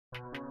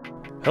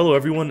Hello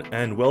everyone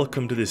and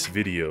welcome to this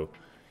video.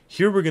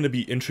 Here we're going to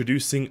be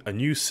introducing a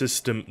new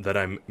system that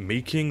I'm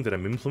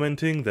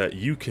implementing that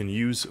you can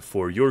use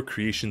for your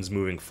creations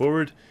moving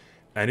forward,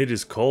 and it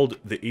is called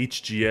the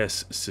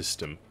HGS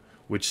system,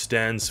 which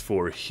stands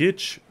for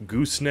Hitch,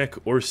 Gooseneck,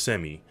 or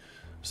Semi.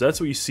 So that's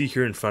what you see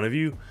here in front of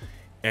you,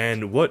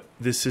 and what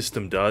this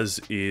system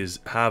does is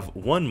have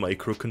one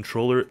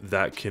microcontroller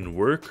that can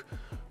work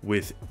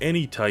with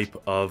any type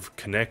of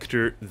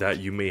connector that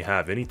you may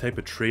have, any type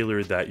of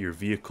trailer that your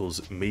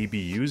vehicles may be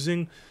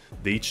using.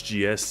 The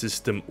HGS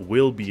system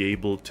will be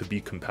able to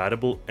be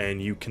compatible, and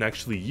you can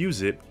actually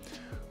use it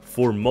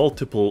for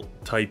multiple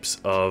types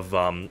of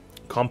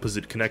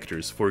composite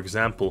connectors. For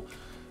example,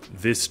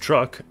 this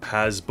truck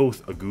has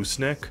both a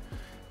gooseneck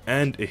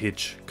and a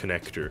hitch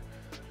connector.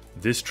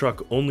 This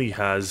truck only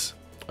has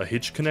a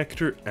hitch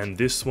connector, and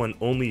this one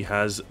only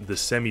has the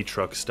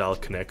semi-truck style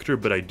connector,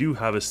 but I do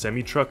have a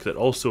semi-truck that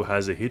also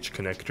has a hitch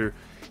connector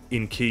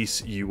in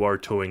case you are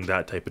towing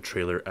that type of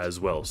trailer as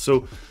well.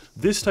 So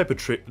this type of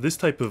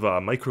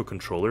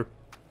microcontroller,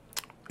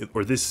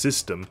 or this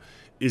system,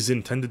 is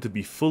intended to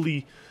be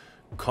fully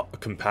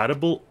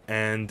compatible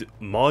and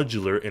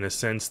modular in a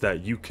sense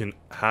that you can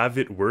have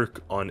it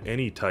work on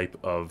any type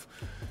of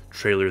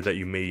trailer that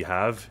you may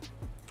have,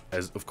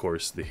 as of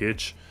course the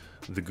hitch,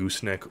 the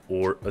gooseneck,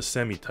 or a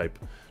semi-type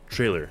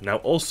trailer. Now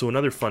also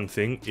another fun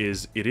thing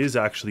is it is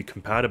actually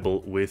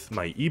compatible with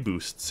my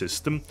eBoost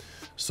system,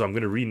 so I'm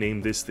going to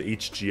rename this the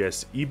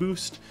HGS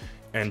eBoost,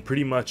 and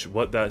pretty much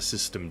what that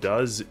system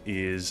does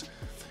is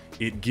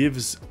it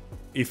gives,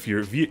 if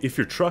your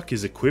truck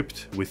is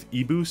equipped with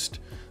eBoost,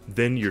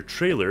 then your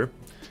trailer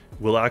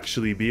will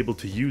actually be able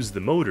to use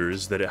the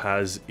motors that it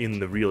has in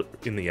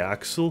the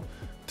axle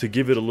to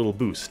give it a little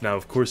boost. Now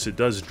of course it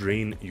does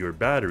drain your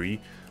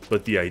battery,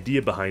 but the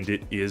idea behind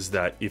it is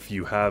that if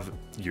you have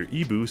your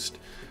eBoost,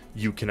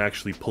 you can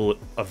actually pull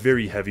a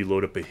very heavy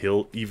load up a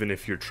hill even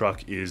if your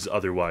truck is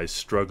otherwise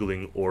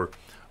struggling or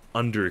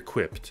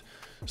under-equipped.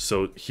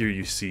 So here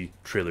you see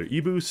trailer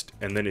eBoost,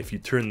 and then if you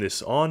turn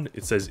this on,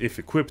 it says if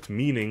equipped,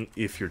 meaning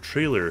if your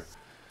trailer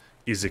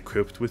is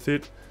equipped with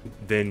it,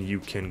 then you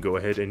can go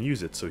ahead and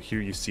use it. So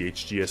here you see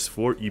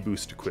HGS4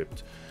 eBoost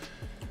equipped.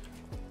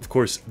 Of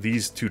course,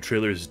 these two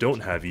trailers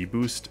don't have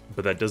eBoost,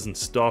 but that doesn't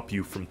stop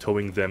you from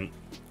towing them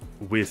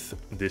with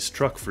this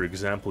truck. For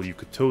example, you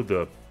could tow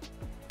the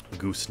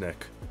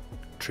gooseneck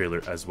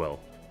trailer as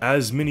well.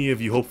 As many of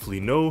you hopefully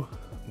know,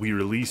 we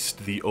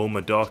released the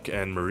OMA dock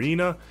and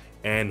marina,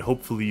 and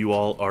hopefully you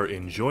all are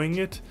enjoying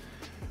it.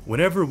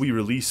 Whenever we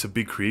release a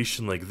big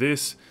creation like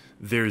this,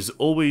 there's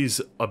always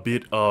a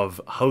bit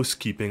of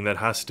housekeeping that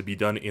has to be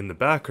done in the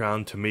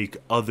background to make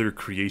other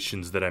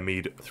creations that I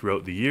made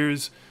throughout the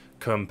years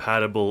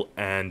compatible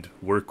and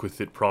work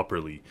with it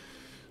properly.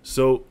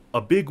 So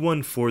a big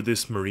one for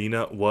this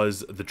marina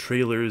was the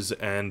trailers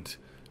and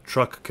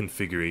truck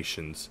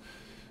configurations.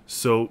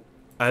 So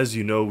as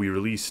you know, we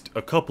released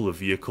a couple of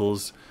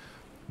vehicles,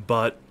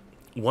 but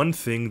one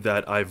thing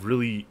that I've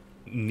really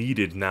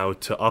needed now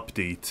to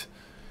update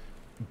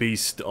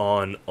based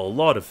on a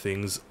lot of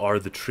things are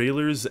the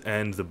trailers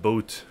and the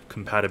boat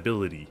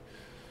compatibility.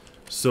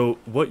 So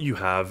what you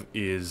have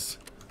is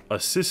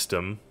a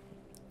system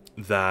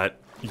that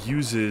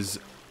uses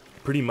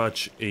pretty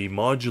much a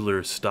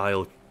modular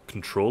style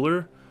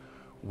controller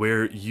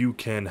where you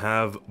can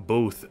have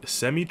both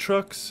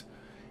semi-trucks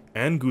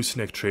and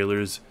gooseneck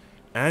trailers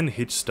and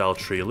hitch style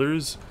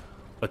trailers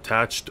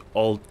attached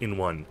all in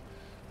one.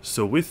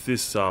 So with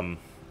this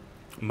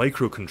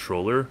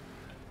microcontroller,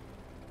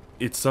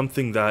 it's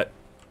something that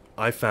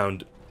I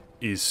found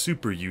is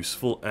super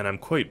useful and I'm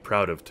quite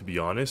proud of, to be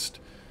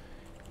honest.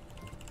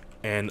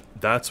 And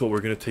that's what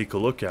we're going to take a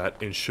look at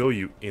and show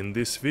you in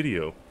this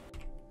video.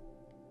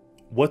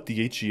 What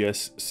the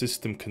HGS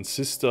system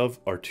consists of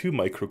are two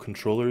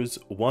microcontrollers,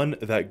 one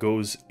that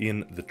goes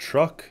in the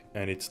truck,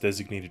 and it's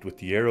designated with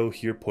the arrow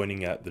here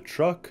pointing at the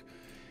truck,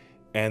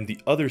 and the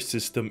other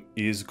system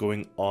is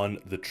going on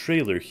the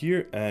trailer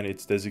here, and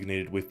it's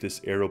designated with this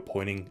arrow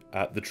pointing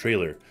at the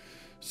trailer.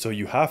 So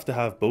you have to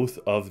have both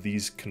of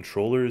these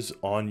controllers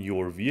on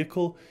your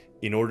vehicle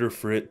in order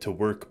for it to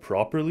work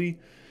properly.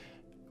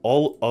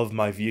 All of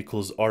my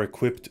vehicles are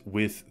equipped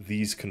with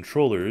these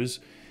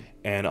controllers,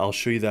 and I'll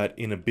show you that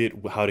in a bit,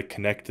 how to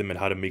connect them and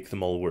how to make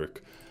them all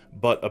work.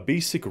 But a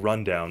basic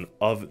rundown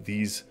of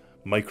these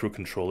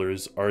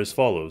microcontrollers are as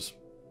follows.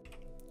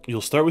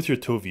 You'll start with your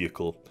tow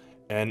vehicle,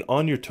 and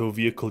on your tow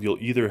vehicle you'll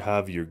either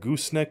have your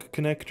gooseneck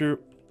connector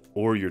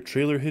or your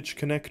trailer hitch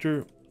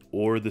connector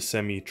or the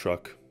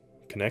semi-truck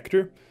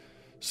connector.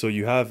 So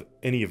you have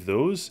any of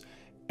those,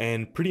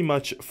 and pretty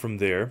much from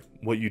there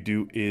what you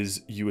do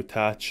is you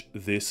attach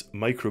this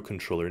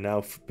microcontroller.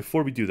 Now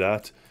before we do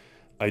that,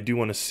 I do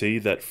want to say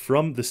that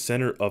from the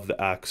center of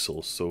the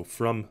axle, so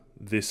from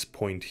this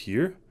point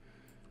here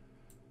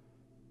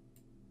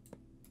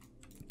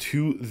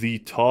to the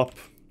top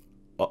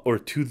or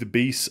to the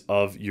base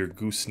of your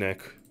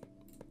gooseneck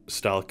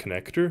style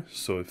connector,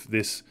 so if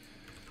this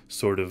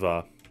sort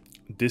of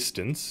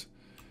distance,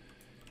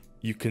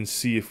 you can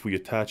see if we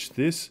attach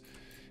this,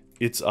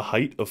 it's a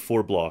height of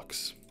 4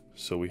 blocks.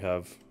 So we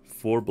have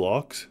 4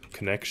 blocks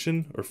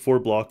connection, or 4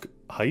 block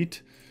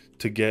height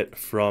to get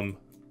from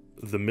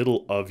the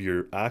middle of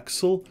your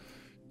axle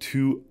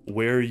to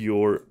where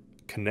your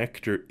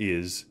connector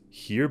is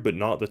here, but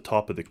not the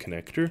top of the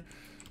connector.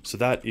 So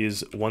that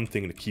is one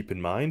thing to keep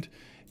in mind.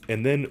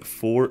 And then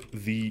for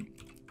the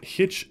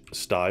hitch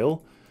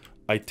style,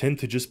 I tend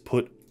to just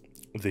put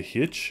the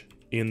hitch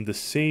in the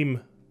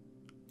same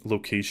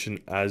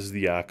location as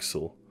the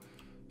axle.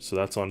 So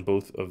that's on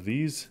both of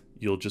these.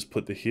 You'll just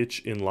put the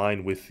hitch in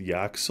line with the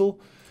axle,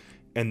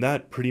 and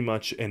that pretty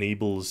much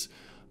enables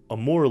a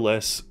more or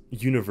less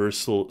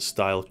universal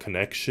style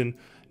connection.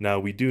 Now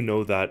we do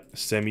know that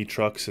semi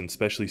trucks and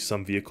especially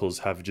some vehicles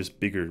have just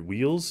bigger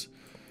wheels.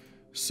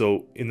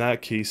 So in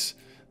that case,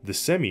 the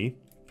semi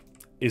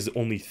is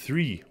only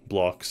 3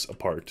 blocks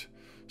apart.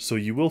 So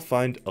you will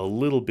find a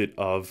little bit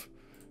of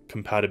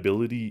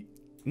compatibility,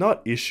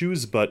 not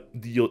issues, but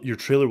your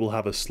trailer will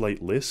have a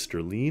slight list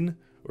or lean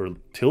or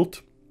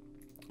tilt.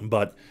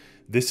 But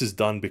this is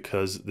done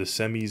because the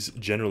semis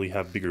generally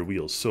have bigger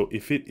wheels. So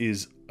if it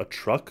is a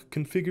truck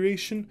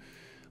configuration,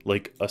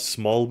 like a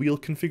small wheel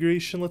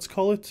configuration, let's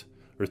call it,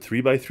 or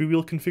 3x3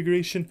 wheel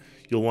configuration,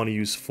 you'll want to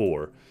use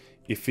 4.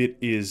 If it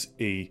is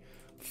a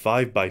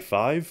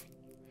 5x5,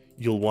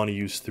 you'll want to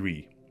use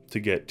 3 to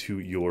get to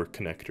your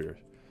connector.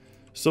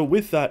 So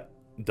with that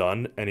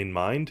done and in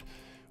mind,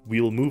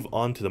 we'll move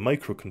on to the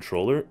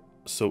microcontroller.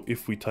 So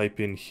if we type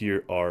in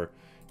here our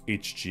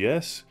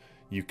HGS,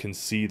 you can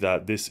see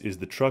that this is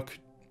the truck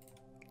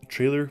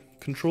trailer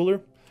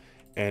controller.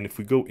 And if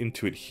we go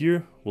into it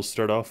here, we'll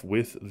start off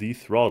with the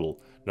throttle.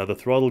 Now the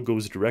throttle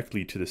goes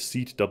directly to the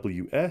seat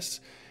WS,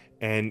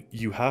 and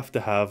you have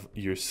to have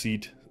your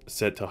seat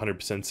set to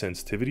 100%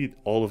 sensitivity.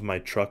 All of my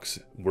trucks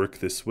work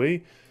this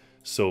way,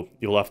 so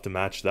you'll have to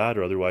match that,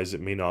 or otherwise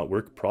it may not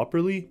work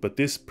properly. But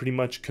this pretty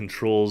much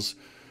controls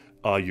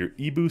your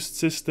e-boost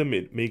system.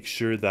 It makes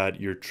sure that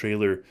your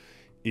trailer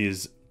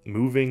is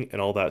moving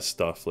and all that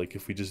stuff. Like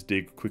if we just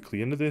dig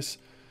quickly into this,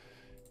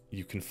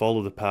 you can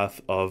follow the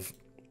path of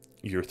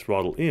your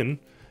throttle in,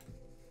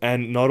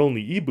 and not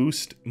only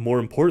e-boost, more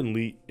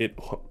importantly, it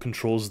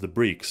controls the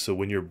brakes. So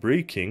when you're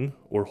braking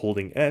or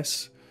holding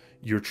S,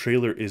 your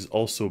trailer is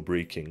also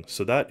braking.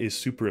 So that is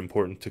super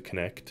important to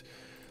connect.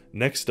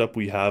 Next up,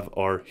 we have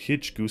our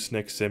Hitch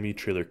Gooseneck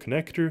Semi-trailer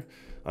connector.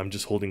 I'm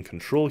just holding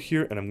control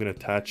here, and I'm going to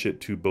attach it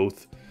to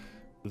both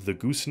the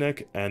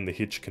gooseneck and the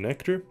hitch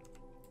connector.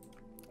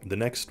 The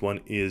next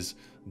one is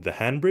the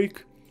handbrake.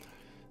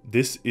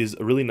 This is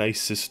a really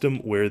nice system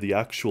where the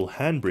actual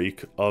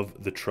handbrake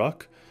of the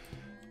truck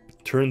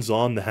turns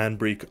on the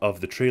handbrake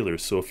of the trailer.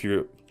 So if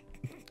you're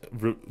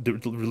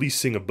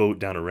releasing a boat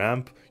down a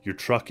ramp, your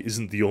truck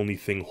isn't the only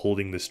thing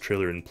holding this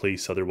trailer in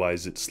place,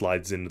 otherwise it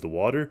slides into the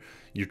water.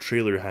 Your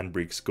trailer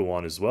handbrakes go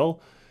on as well.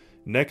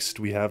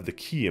 Next, we have the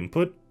key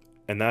input,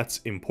 and that's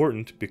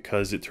important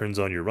because it turns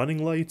on your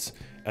running lights,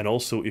 and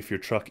also if your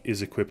truck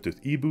is equipped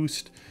with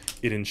e-boost,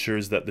 it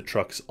ensures that the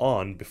truck's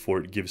on before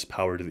it gives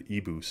power to the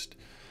e-boost.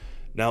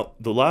 Now,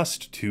 the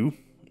last two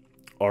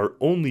are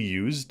only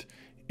used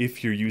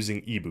if you're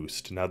using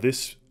e-boost. Now,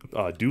 this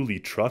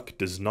dually truck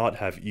does not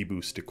have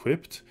e-boost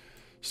equipped,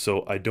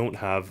 so I don't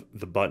have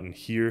the button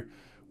here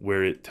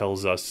where it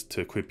tells us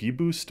to equip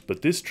e-boost,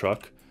 but this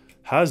truck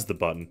has the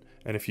button.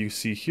 And if you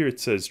see here, it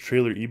says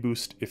trailer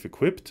e-boost if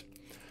equipped.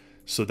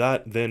 So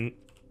that then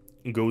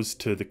goes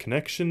to the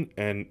connection,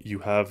 and you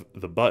have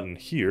the button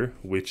here,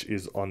 which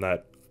is on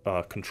that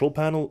control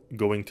panel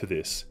going to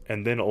this.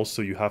 And then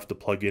also you have to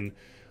plug in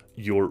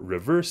your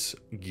reverse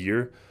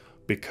gear,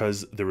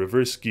 because the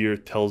reverse gear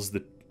tells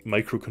the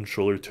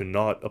microcontroller to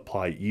not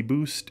apply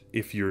e-boost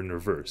if you're in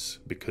reverse,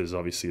 because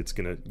obviously it's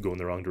going to go in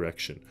the wrong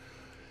direction.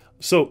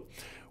 So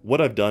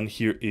what I've done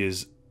here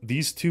is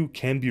these two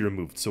can be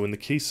removed. So in the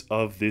case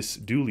of this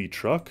dually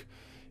truck,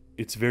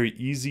 it's very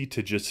easy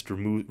to just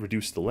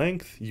reduce the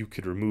length. You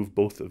could remove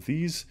both of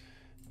these,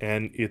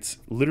 and it's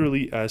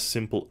literally as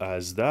simple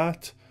as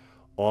that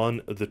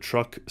on the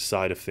truck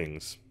side of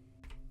things.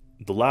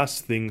 The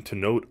last thing to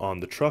note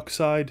on the truck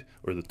side,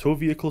 or the tow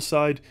vehicle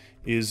side,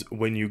 is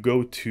when you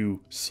go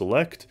to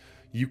select,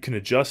 you can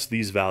adjust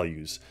these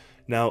values.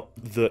 Now,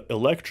 the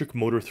electric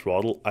motor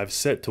throttle I've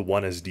set to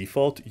 1 as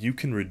default. You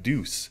can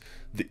reduce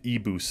the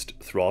e-boost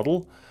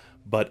throttle,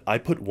 but I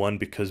put 1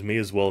 because may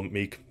as well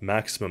make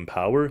maximum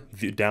power.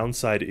 The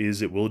downside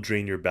is it will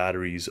drain your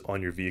batteries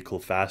on your vehicle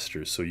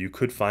faster, so you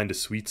could find a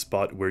sweet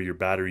spot where your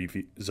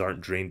batteries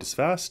aren't drained as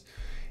fast,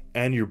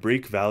 and your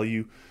brake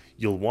value,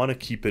 you'll want to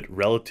keep it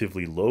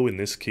relatively low, in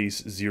this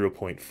case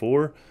 0.4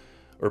 or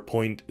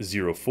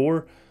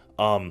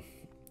 0.04,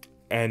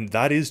 and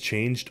that is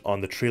changed on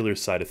the trailer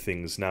side of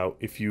things. Now,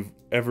 if you've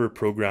ever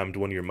programmed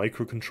one of your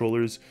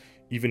microcontrollers,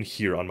 even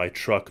here on my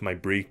truck, my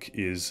brake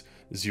is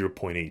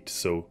 0.8,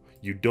 so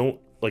you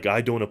don't, like,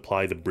 I don't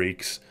apply the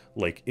brakes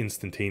like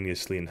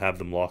instantaneously and have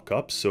them lock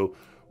up. So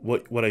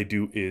what I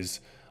do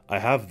is I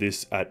have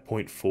this at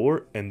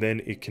 0.4, and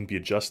then it can be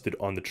adjusted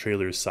on the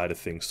trailer side of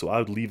things. So I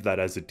would leave that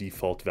as a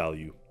default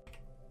value.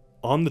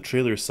 On the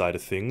trailer side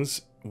of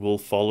things, will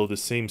follow the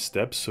same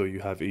steps. So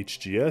you have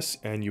HGS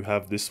and you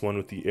have this one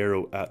with the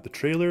arrow at the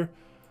trailer.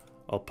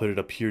 I'll put it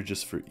up here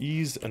just for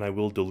ease, and I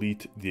will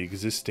delete the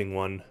existing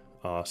one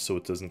so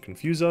it doesn't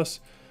confuse us.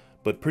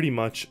 But pretty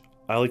much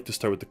I like to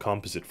start with the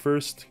composite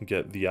first,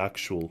 get the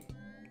actual,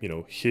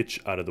 hitch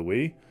out of the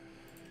way.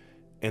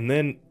 And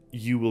then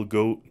you will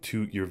go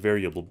to your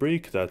variable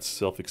brake. That's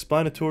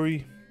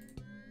self-explanatory.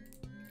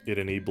 It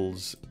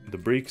enables the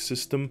brake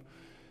system.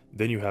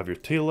 Then you have your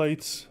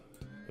taillights.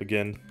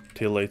 Again,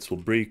 taillights will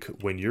brake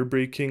when you're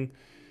braking.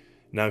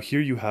 Now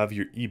here you have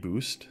your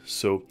e-boost.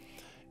 So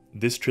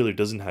this trailer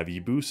doesn't have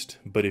e-boost,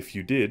 but if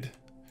you did,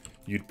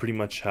 you'd pretty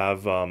much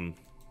have,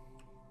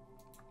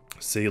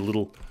 say, a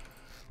little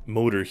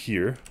motor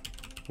here.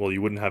 Well,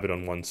 you wouldn't have it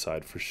on one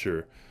side for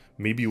sure.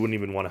 Maybe you wouldn't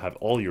even want to have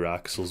all your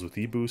axles with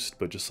e-boost,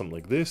 but just something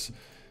like this.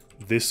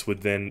 This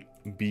would then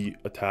be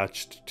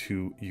attached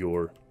to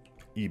your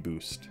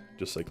e-boost,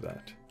 just like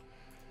that.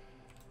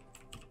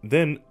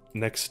 Then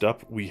next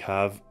up we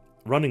have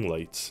running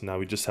lights. Now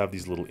we just have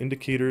these little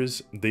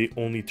indicators. They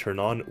only turn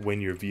on when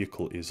your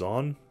vehicle is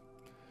on.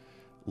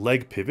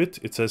 Leg pivot,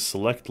 it says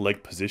select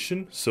leg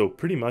position. So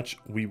pretty much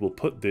we will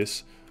put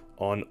this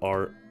on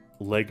our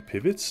leg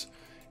pivots.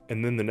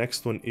 And then the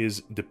next one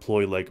is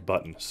deploy leg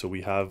button. So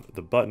we have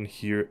the button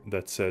here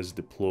that says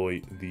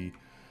deploy the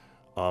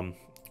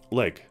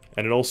leg.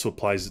 And it also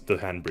applies the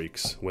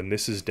handbrakes. When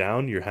this is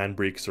down, your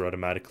handbrakes are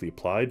automatically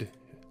applied.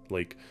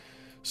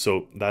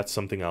 So that's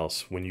something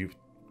else.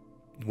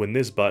 When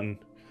this button,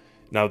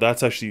 now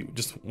that's actually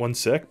just one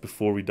sec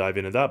before we dive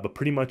into that, but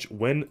pretty much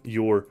when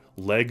your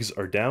legs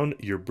are down,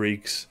 your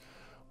brakes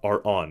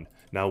are on.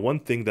 Now one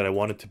thing that I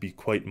wanted to be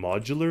quite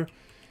modular,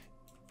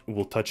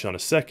 we'll touch on a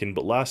second,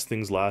 but last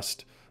things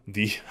last,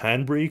 the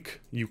handbrake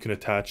you can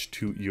attach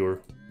to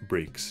your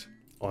brakes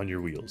on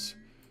your wheels.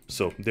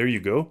 So there you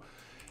go.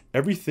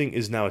 Everything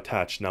is now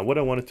attached. Now what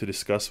I wanted to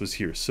discuss was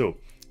here. So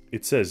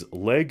it says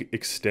leg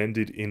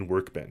extended in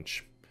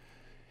workbench.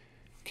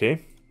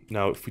 Okay,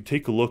 now if we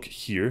take a look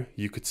here,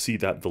 you could see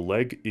that the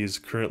leg is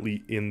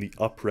currently in the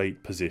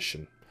upright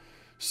position.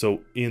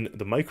 So in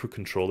the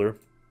microcontroller,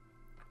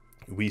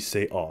 we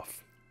say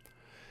off.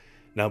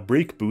 Now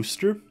brake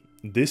booster,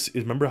 this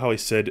is, remember how I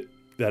said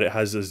that it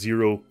has a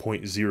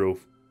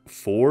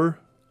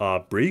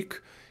 0.04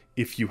 brake?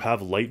 If you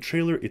have light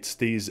trailer, it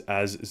stays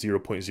as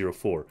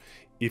 0.04.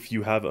 If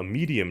you have a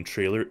medium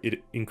trailer,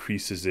 it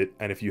increases it,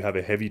 and if you have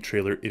a heavy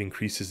trailer, it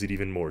increases it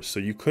even more. So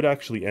you could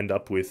actually end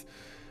up with,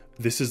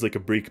 this is like a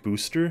brake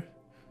booster.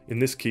 In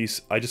this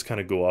case, I just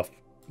kind of go off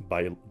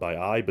by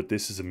eye, but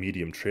this is a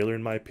medium trailer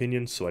in my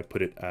opinion, so I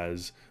put it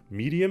as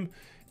medium.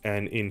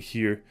 And in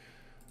here,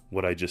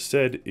 what I just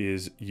said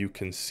is you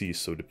can see,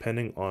 so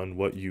depending on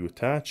what you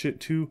attach it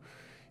to,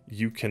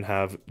 you can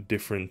have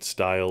different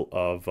style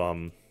of,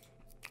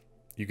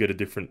 you get a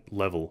different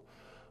level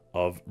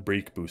of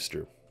brake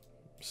booster.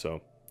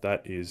 So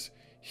that is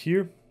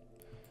here,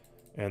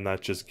 and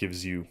that just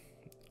gives you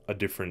a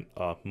different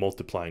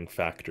multiplying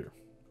factor.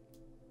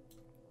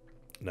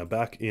 Now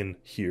back in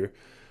here,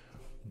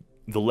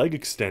 the leg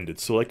extended.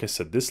 So like I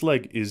said, this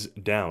leg is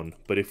down,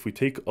 but if we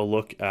take a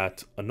look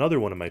at another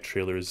one of my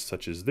trailers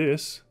such as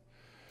this,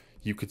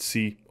 you could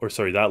see, or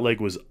sorry, that leg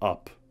was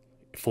up,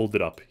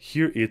 folded up.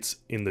 Here it's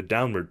in the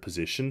downward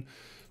position.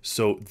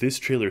 So this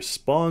trailer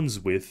spawns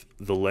with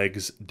the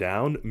legs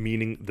down,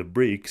 meaning the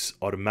brakes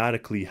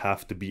automatically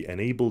have to be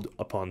enabled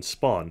upon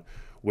spawn.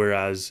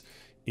 Whereas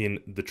in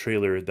the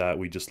trailer that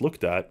we just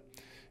looked at,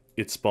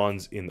 it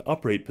spawns in the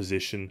upright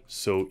position.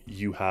 So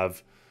you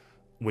have,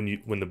 when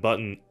the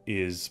button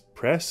is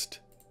pressed,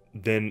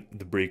 then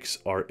the brakes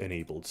are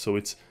enabled. So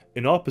it's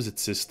an opposite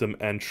system,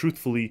 and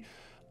truthfully,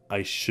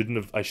 I should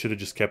have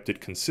just kept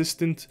it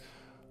consistent,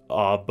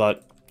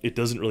 but it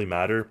doesn't really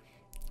matter.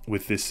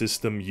 With this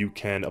system, you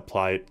can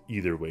apply it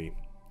either way.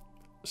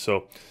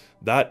 So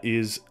that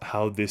is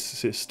how this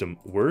system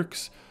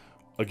works.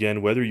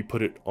 Again, whether you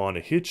put it on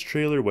a hitch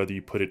trailer, whether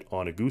you put it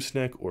on a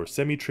gooseneck or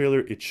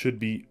semi-trailer, it should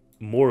be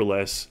more or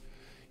less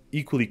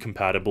equally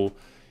compatible.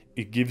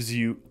 It gives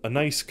you a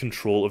nice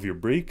control of your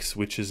brakes,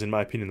 which is in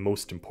my opinion the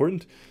most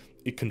important.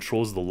 It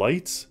controls the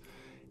lights,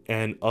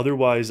 and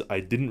otherwise I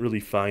didn't really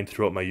find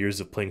throughout my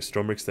years of playing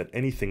Stormworks that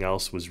anything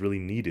else was really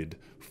needed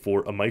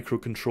for a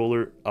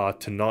microcontroller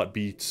to not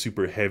be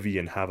super heavy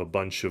and have a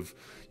bunch of,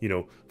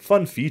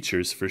 fun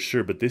features for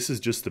sure, but this is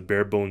just the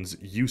bare bones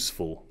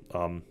useful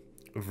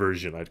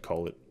version, I'd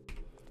call it.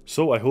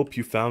 So I hope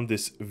you found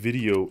this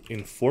video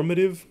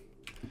informative,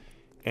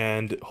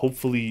 and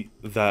hopefully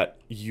that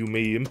you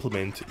may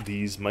implement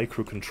these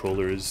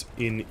microcontrollers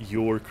in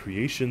your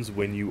creations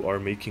when you are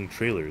making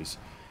trailers,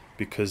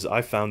 because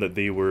I found that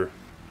they were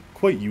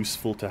quite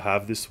useful to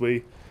have this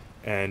way.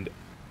 And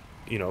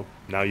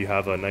now you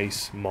have a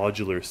nice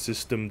modular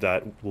system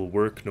that will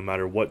work no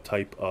matter what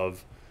type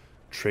of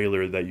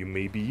trailer that you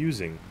may be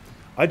using.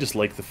 I just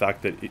like the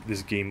fact that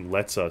this game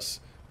lets us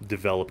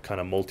develop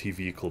kind of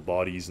multi-vehicle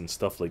bodies and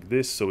stuff like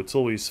this, so it's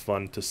always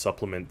fun to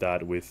supplement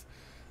that with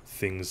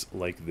things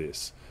like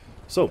this.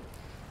 So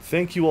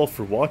thank you all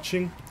for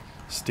watching.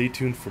 Stay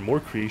tuned for more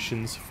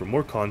creations, for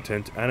more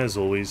content, and as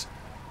always,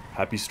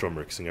 happy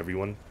Stormworksing,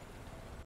 everyone.